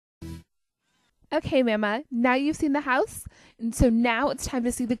Okay, Mama, now you've seen the house, and so now it's time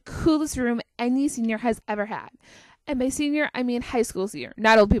to see the coolest room any senior has ever had. And by senior, I mean high school senior,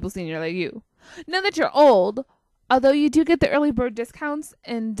 not old people senior like you. Now that you're old, although you do get the early bird discounts,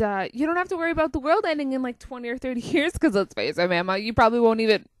 and you don't have to worry about the world ending in like 20 or 30 years, because let's face it, Mama, you probably won't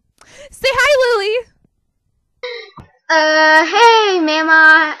even... Say hi, Lily! Hey,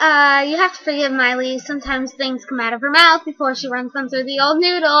 Mama. You have to forgive Miley. Sometimes things come out of her mouth before she runs them through the old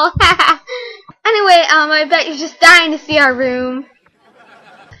noodle. Anyway, I bet you're just dying to see our room.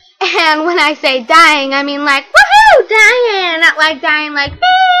 And when I say dying, I mean like, woohoo, dying! Not like dying like,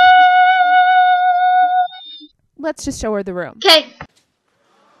 Let's just show her the room. okay.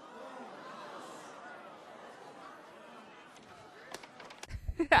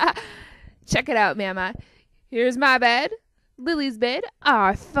 Check it out, Mama. Here's my bed, Lily's bed,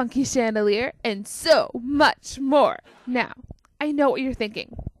 our funky chandelier, and so much more. Now, I know what you're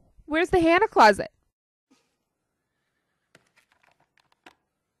thinking. Where's the Hannah closet?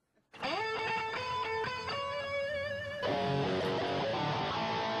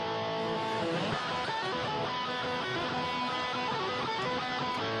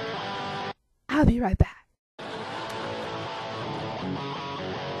 I'll be right back.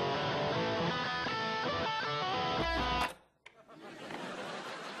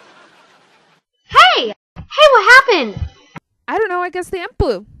 Hey, what happened? I don't know, I guess the amp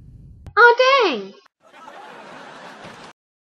blew. Oh, dang.